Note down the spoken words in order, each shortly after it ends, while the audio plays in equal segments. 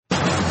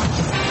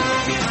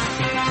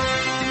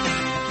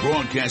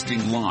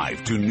Broadcasting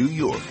live to New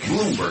York,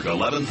 Bloomberg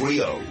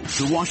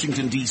 1130. To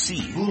Washington,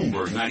 D.C.,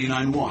 Bloomberg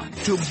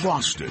 99.1. To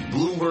Boston,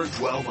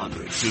 Bloomberg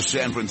 1200. To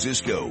San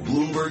Francisco,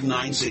 Bloomberg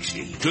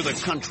 960. To the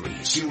country,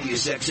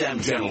 Sirius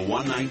XM Channel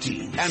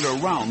 119. And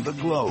around the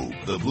globe,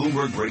 the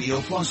Bloomberg Radio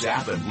Plus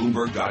app at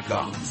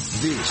Bloomberg.com.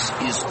 This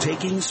is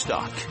Taking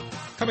Stock.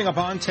 Coming up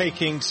on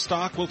Taking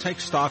Stock, we'll take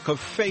stock of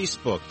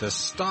Facebook. The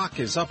stock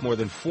is up more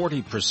than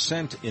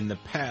 40% in the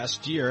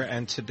past year,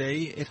 and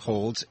today it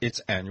holds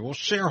its annual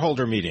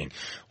shareholder meeting.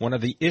 One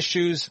of the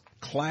issues,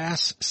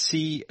 Class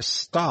C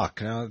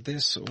stock. Now,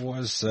 this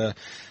was, it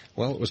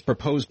was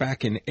proposed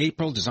back in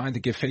April, designed to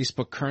give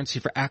Facebook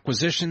currency for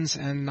acquisitions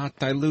and not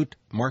dilute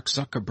Mark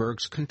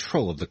Zuckerberg's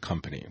control of the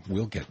company.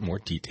 We'll get more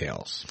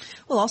details.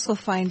 We'll also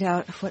find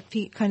out what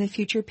kind of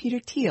future Peter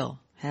Thiel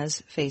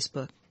has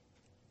Facebook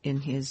in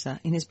his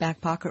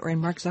back pocket or in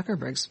Mark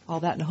Zuckerberg's.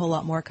 All that and a whole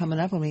lot more coming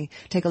up when we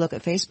take a look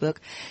at Facebook.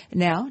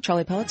 Now,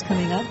 Charlie Pellet's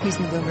coming up. He's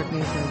in the Bloomberg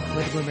Newsroom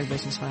with the Bloomberg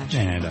Business Flash.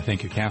 And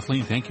thank you,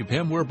 Kathleen. Thank you,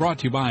 Pam. We're brought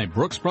to you by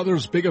Brooks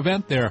Brothers Big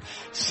Event, their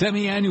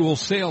semi-annual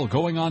sale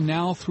going on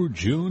now through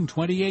June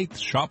 28th.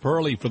 Shop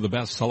early for the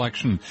best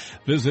selection.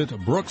 Visit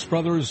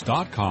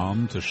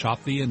brooksbrothers.com to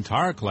shop the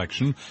entire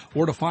collection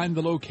or to find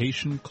the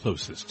location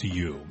closest to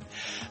you.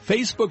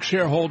 Facebook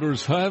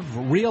shareholders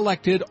have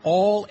re-elected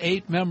all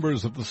 8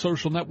 members of the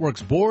social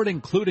network's board,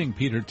 including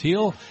Peter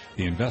Thiel,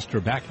 the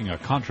investor backing a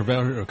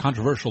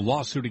controversial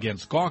lawsuit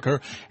against Gawker.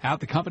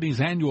 At the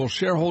company's annual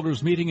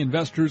shareholders meeting,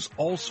 investors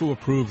also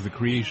approved the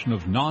creation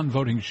of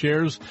non-voting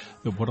shares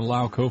that would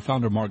allow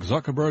co-founder Mark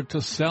Zuckerberg to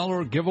sell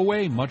or give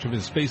away much of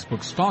his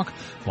Facebook stock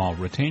while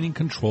retaining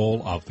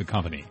control of the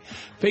company.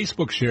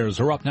 Facebook shares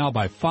are up now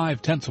by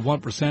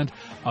 0.5%,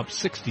 up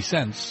 60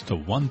 cents to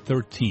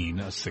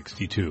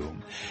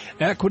 $113.62.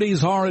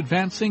 Equities are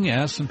advancing.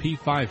 S&P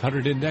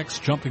 500 index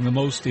jumping the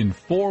most in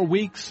 4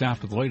 weeks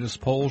after the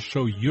latest polls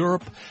show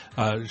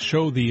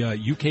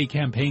the UK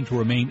campaign to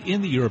remain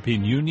in the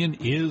European Union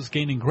is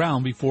gaining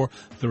ground before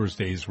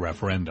Thursday's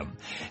referendum.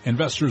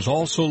 Investors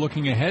also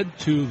looking ahead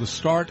to the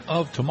start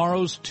of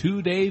tomorrow's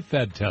 2-day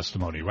Fed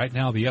testimony. Right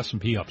now, the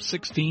S&P up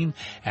 16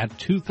 at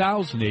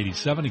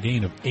 2,087, a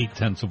gain of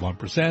 0.8%.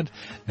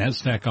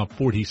 Nasdaq up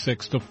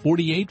 46 to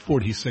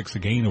 48.46, a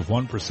gain of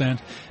 1%.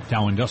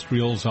 Dow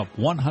Industrials up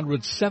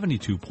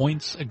 172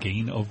 points, a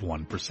gain of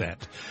 1%.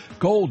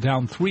 Gold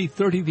down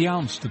 $3.30 the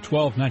ounce to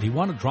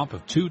 $12.91, a drop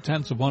of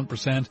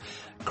 0.2%.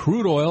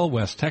 Crude oil,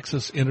 West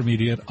Texas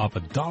Intermediate, up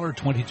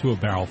 $1.22 a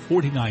barrel,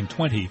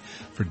 $49.20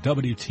 for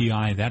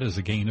WTI. That is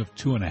a gain of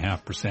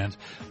 2.5%.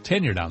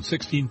 10-year down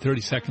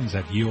 16.30 seconds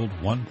at yield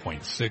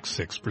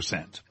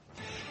 1.66%.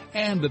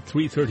 And at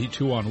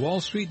 3:32 on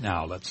Wall Street.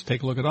 Now let's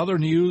take a look at other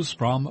news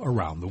from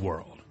around the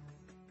world.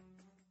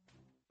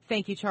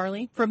 Thank you,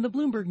 Charlie. From the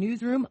Bloomberg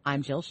Newsroom,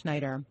 I'm Jill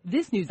Schneider.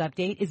 This news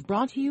update is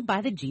brought to you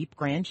by the Jeep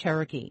Grand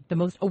Cherokee, the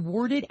most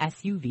awarded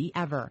SUV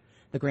ever.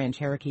 The Grand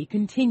Cherokee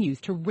continues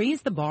to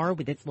raise the bar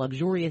with its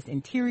luxurious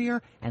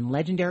interior and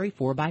legendary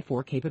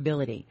 4x4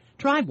 capability.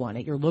 Drive one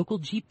at your local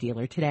Jeep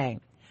dealer today.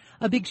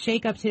 A big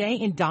shakeup today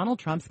in Donald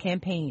Trump's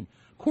campaign.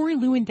 Corey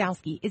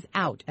Lewandowski is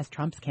out as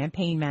Trump's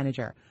campaign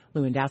manager.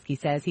 Lewandowski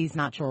says he's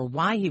not sure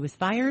why he was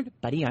fired,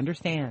 but he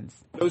understands.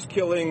 Those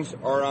killings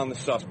are on the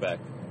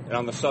suspect, and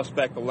on the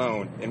suspect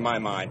alone, in my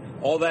mind.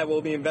 All that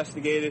will be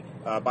investigated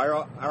by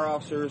our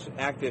officers,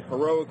 acted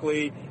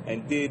heroically,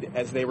 and did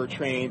as they were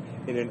trained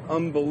in an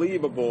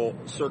unbelievable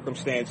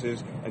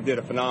circumstances, and did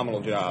a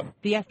phenomenal job.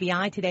 The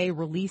FBI today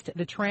released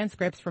the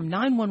transcripts from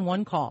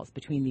 911 calls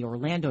between the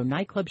Orlando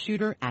nightclub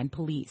shooter and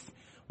police.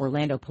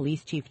 Orlando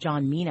Police Chief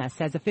John Mina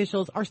says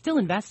officials are still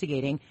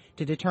investigating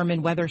to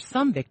determine whether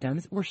some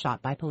victims were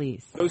shot by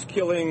police. Those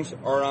killings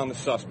are on the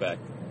suspect,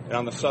 and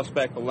on the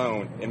suspect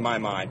alone, in my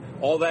mind.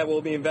 All that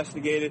will be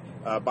investigated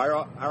by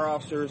our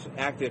officers,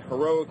 acted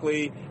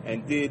heroically,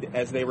 and did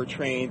as they were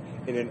trained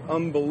in an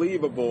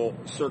unbelievable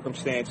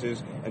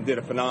circumstances, and did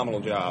a phenomenal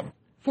job.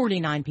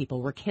 49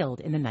 people were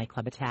killed in the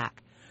nightclub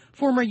attack.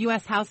 Former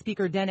U.S. House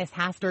Speaker Dennis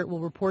Hastert will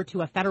report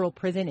to a federal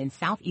prison in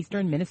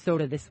southeastern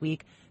Minnesota this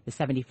week. The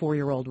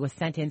 74-year-old was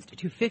sentenced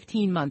to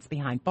 15 months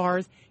behind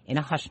bars in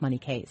a hush money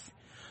case.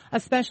 A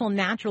special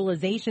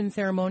naturalization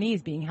ceremony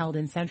is being held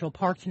in Central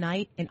Park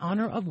tonight in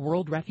honor of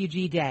World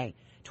Refugee Day.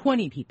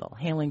 20 people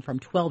hailing from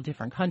 12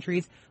 different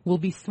countries will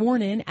be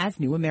sworn in as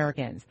new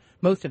Americans.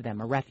 Most of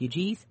them are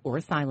refugees or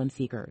asylum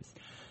seekers.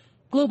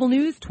 Global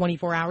news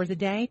 24 hours a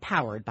day,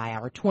 powered by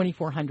our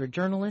 2,400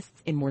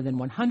 journalists in more than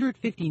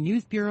 150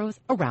 news bureaus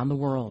around the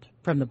world.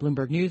 From the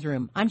Bloomberg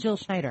Newsroom, I'm Jill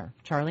Schneider.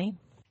 Charlie?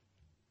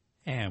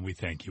 And we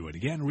thank you. And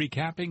again,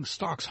 recapping,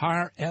 stocks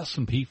higher,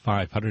 S&P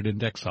 500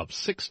 index up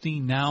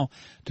 16 now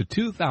to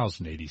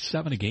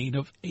 2,087, a gain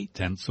of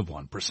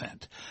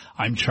 0.8%.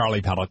 I'm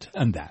Charlie Pellet,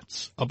 and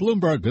that's a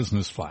Bloomberg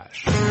Business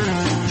Flash.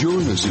 You're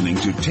listening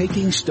to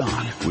Taking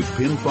Stock with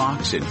Pim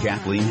Fox and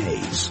Kathleen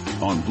Hayes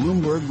on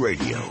Bloomberg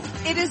Radio.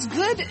 It is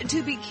good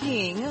to be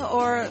king,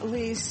 or at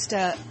least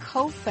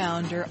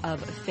co-founder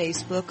of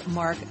Facebook,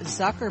 Mark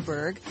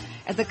Zuckerberg,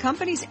 At the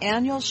company's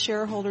annual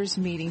shareholders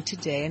meeting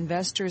today,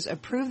 investors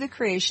approved the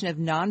creation of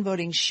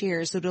non-voting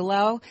shares that would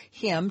allow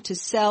him to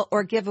sell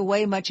or give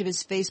away much of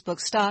his Facebook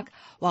stock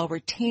while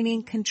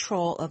retaining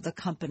control of the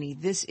company.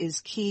 This is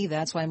key.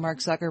 That's why Mark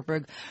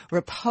Zuckerberg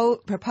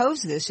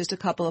proposed this just a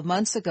couple of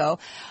months ago.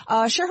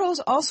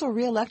 Shareholders also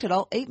reelected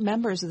all 8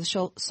 members of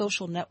the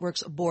social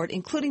network's board,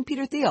 including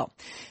Peter Thiel,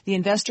 the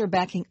investor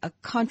backing a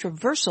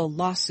controversial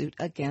lawsuit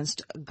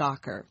against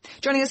Gawker.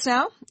 Joining us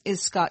now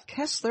is Scott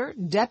Kessler,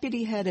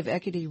 Deputy Head of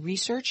Equity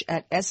Research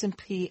at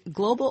S&P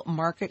Global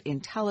Market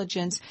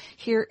Intelligence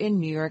here in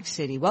New York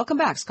City. Welcome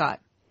back, Scott.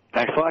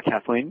 Thanks a lot,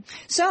 Kathleen.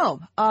 So,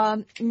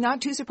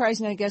 not too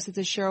surprising, I guess, that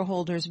the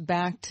shareholders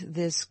backed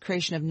this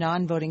creation of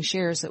non-voting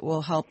shares that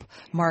will help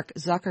Mark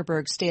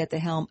Zuckerberg stay at the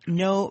helm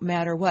no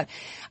matter what.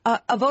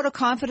 A vote of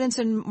confidence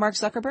in Mark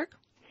Zuckerberg?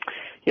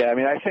 Yeah, I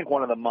mean, I think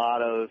one of the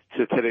mottos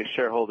to today's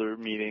shareholder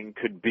meeting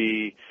could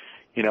be,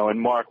 in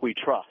Mark we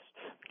trust.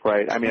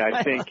 Right. I mean,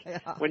 I think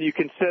when you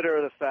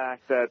consider the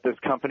fact that this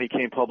company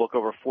came public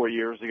over 4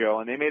 years ago,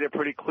 and they made it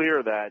pretty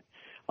clear that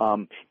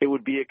it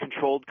would be a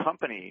controlled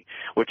company,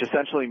 which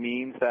essentially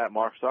means that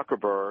Mark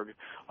Zuckerberg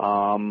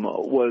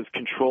was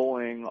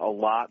controlling a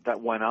lot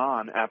that went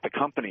on at the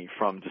company,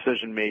 from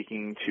decision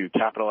making to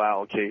capital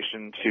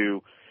allocation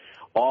to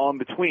all in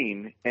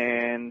between.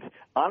 And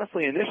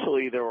honestly,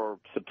 initially, there were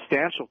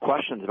substantial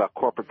questions about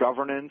corporate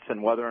governance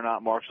and whether or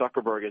not Mark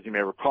Zuckerberg, as you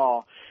may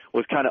recall,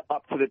 was kind of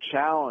up to the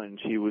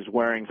challenge. He was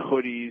wearing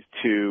hoodies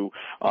to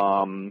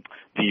the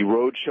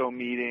roadshow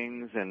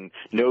meetings and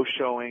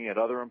no-showing at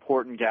other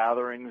important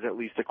gatherings, at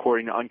least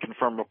according to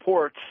unconfirmed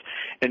reports.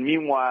 And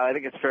meanwhile, I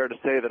think it's fair to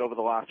say that over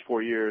the last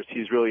 4 years,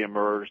 he's really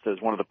emerged as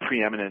one of the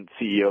preeminent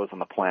CEOs on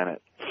the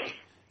planet.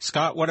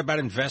 Scott, what about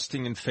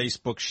investing in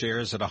Facebook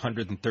shares at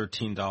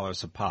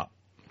 $113 a pop?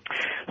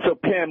 So,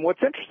 Pam, what's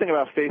interesting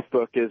about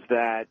Facebook is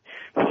that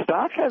the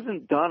stock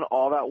hasn't done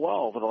all that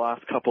well over the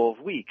last couple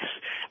of weeks.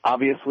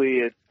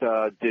 Obviously, it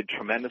did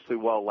tremendously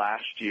well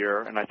last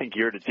year, and I think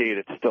year-to-date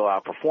it's still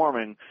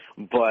outperforming.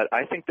 But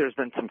I think there's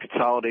been some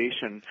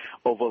consolidation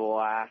over the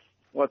last,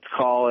 let's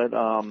call it,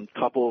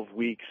 couple of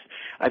weeks,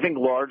 I think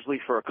largely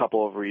for a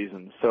couple of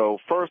reasons. So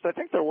first, I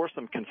think there were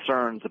some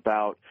concerns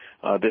about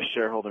this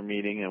shareholder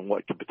meeting and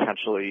what could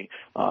potentially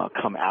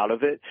come out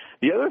of it.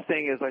 The other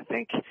thing is I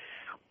think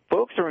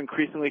folks are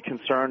increasingly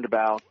concerned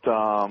about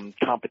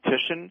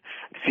competition.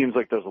 It seems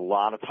like there's a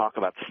lot of talk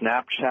about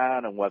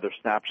Snapchat and whether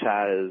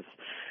Snapchat is,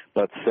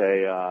 let's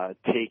say,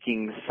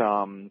 taking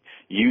some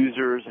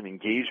users and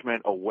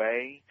engagement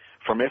away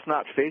from, if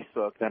not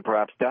Facebook, then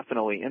perhaps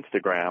definitely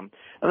Instagram.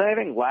 And then I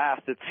think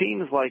last, it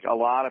seems like a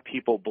lot of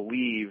people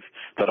believe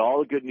that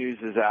all the good news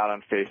is out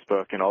on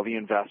Facebook and all the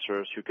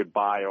investors who could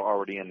buy are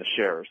already in the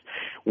shares.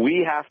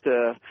 We have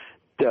to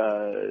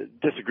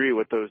disagree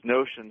with those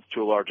notions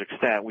to a large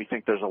extent. We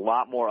think there's a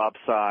lot more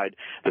upside.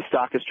 The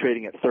stock is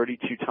trading at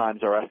 32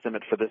 times our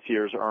estimate for this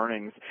year's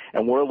earnings,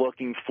 and we're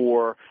looking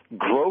for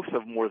growth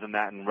of more than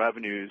that in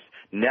revenues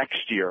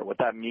next year. What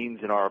that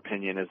means, in our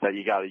opinion, is that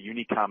you got a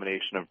unique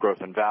combination of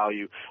growth and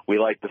value. We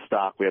like the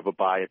stock. We have a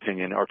buy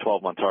opinion. Our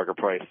 12-month target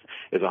price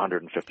is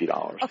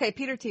 $150. Okay,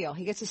 Peter Thiel,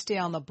 he gets to stay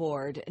on the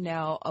board.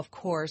 Now, of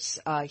course,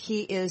 he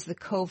is the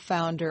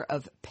co-founder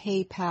of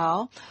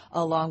PayPal,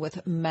 along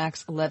with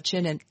Max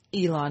Levchin and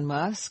Elon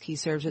Musk. He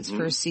serves its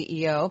first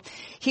CEO.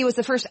 He was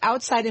the first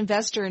outside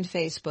investor in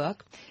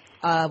Facebook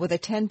with a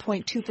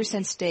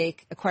 10.2%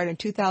 stake acquired in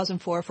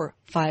 2004 for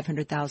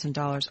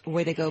 $500,000.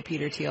 Way to go,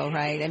 Peter Thiel,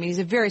 right? I mean, he's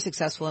a very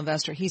successful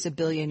investor. He's a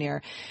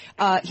billionaire.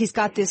 He's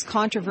got this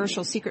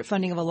controversial secret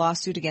funding of a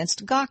lawsuit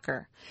against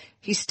Gawker.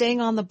 He's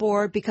staying on the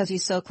board because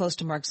he's so close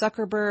to Mark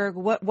Zuckerberg.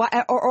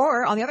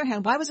 Or on the other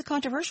hand, why was it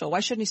controversial? Why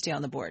shouldn't he stay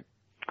on the board?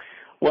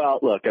 Well,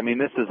 look, I mean,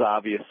 this is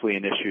obviously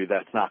an issue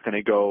that's not going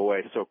to go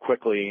away so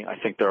quickly. I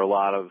think there are a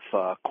lot of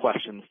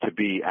questions to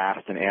be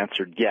asked and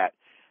answered yet.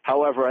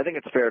 However, I think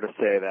it's fair to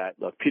say that,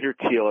 look, Peter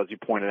Thiel, as you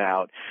pointed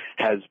out,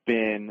 has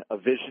been a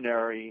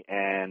visionary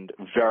and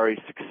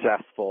very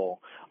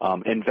successful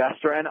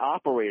investor and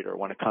operator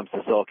when it comes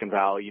to Silicon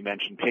Valley. You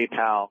mentioned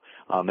PayPal.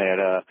 They had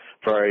a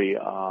very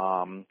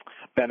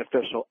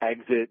beneficial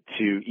exit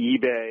to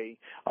eBay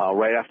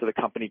right after the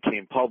company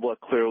came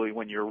public. Clearly,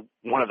 when you're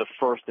one of the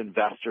first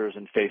investors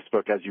in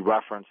Facebook, as you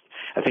referenced,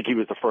 I think he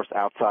was the first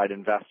outside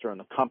investor in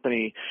the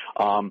company.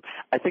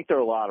 I think there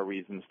are a lot of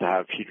reasons to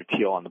have Peter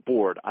Thiel on the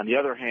board. On the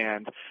other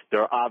hand,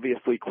 there are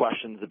obviously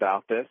questions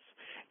about this,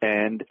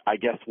 and I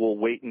guess we'll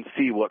wait and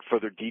see what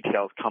further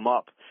details come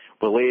up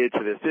related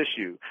to this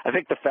issue. I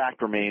think the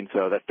fact remains,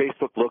 though, that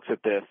Facebook looks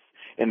at this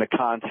in the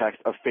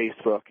context of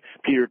Facebook,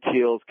 Peter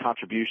Thiel's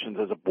contributions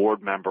as a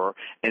board member,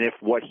 and if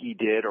what he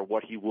did or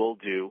what he will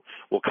do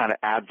will kind of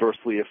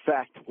adversely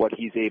affect what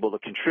he's able to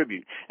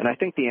contribute. And I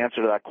think the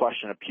answer to that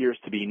question appears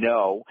to be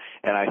no,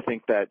 and I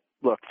think that,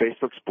 look,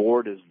 Facebook's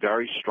board is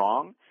very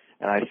strong,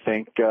 and I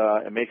think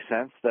it makes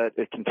sense that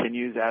it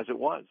continues as it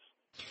was.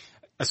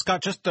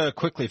 Scott, just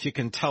quickly, if you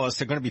can tell us,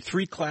 there are going to be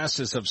 3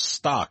 classes of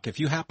stock. If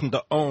you happen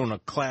to own a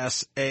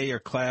Class A or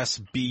Class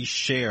B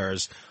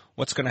shares,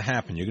 what's going to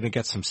happen? You're going to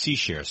get some C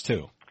shares,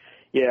 too.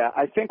 Yeah,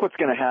 I think what's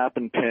going to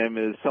happen, Pim,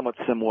 is somewhat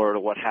similar to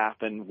what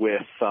happened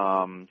with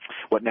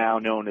what now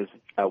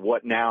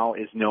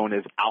is known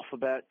as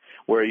Alphabet,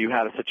 where you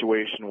had a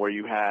situation where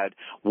you had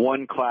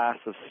one class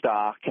of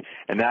stock,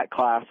 and that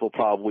class will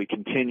probably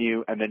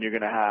continue, and then you're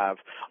going to have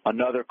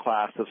another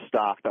class of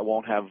stock that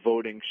won't have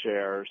voting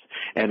shares,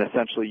 and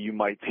essentially you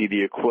might see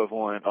the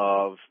equivalent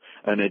of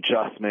an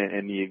adjustment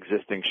in the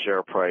existing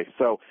share price.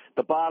 So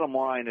the bottom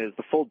line is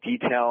the full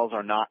details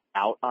are not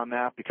out on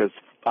that because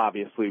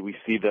obviously we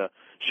see the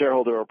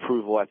shareholder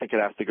approval. I think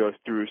it has to go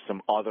through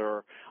some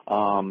other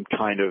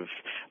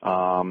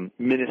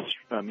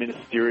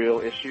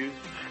ministerial issues.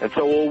 And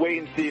so we'll wait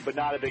and see, but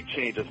not a big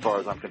change as far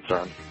as I'm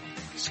concerned.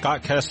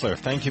 Scott Kessler,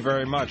 thank you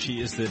very much.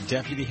 He is the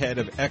Deputy Head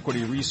of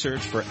Equity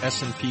Research for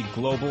S&P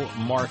Global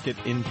Market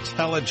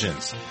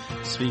Intelligence.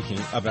 Speaking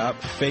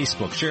about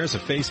Facebook. Shares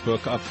of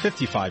Facebook up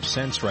 55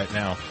 cents right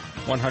now,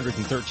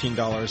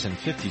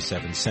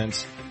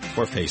 $113.57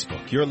 for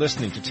Facebook. You're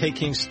listening to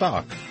Taking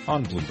Stock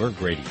on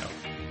Bloomberg Radio.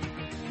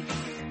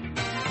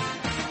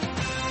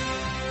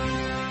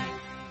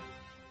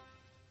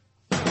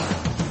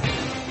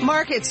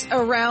 Markets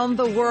around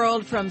the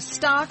world, from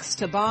stocks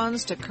to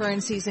bonds to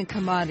currencies and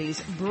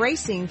commodities,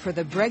 bracing for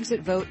the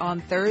Brexit vote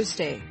on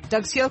Thursday.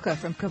 Doug Sioka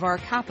from Kavar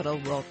Capital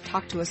will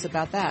talk to us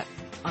about that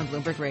on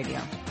Bloomberg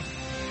Radio.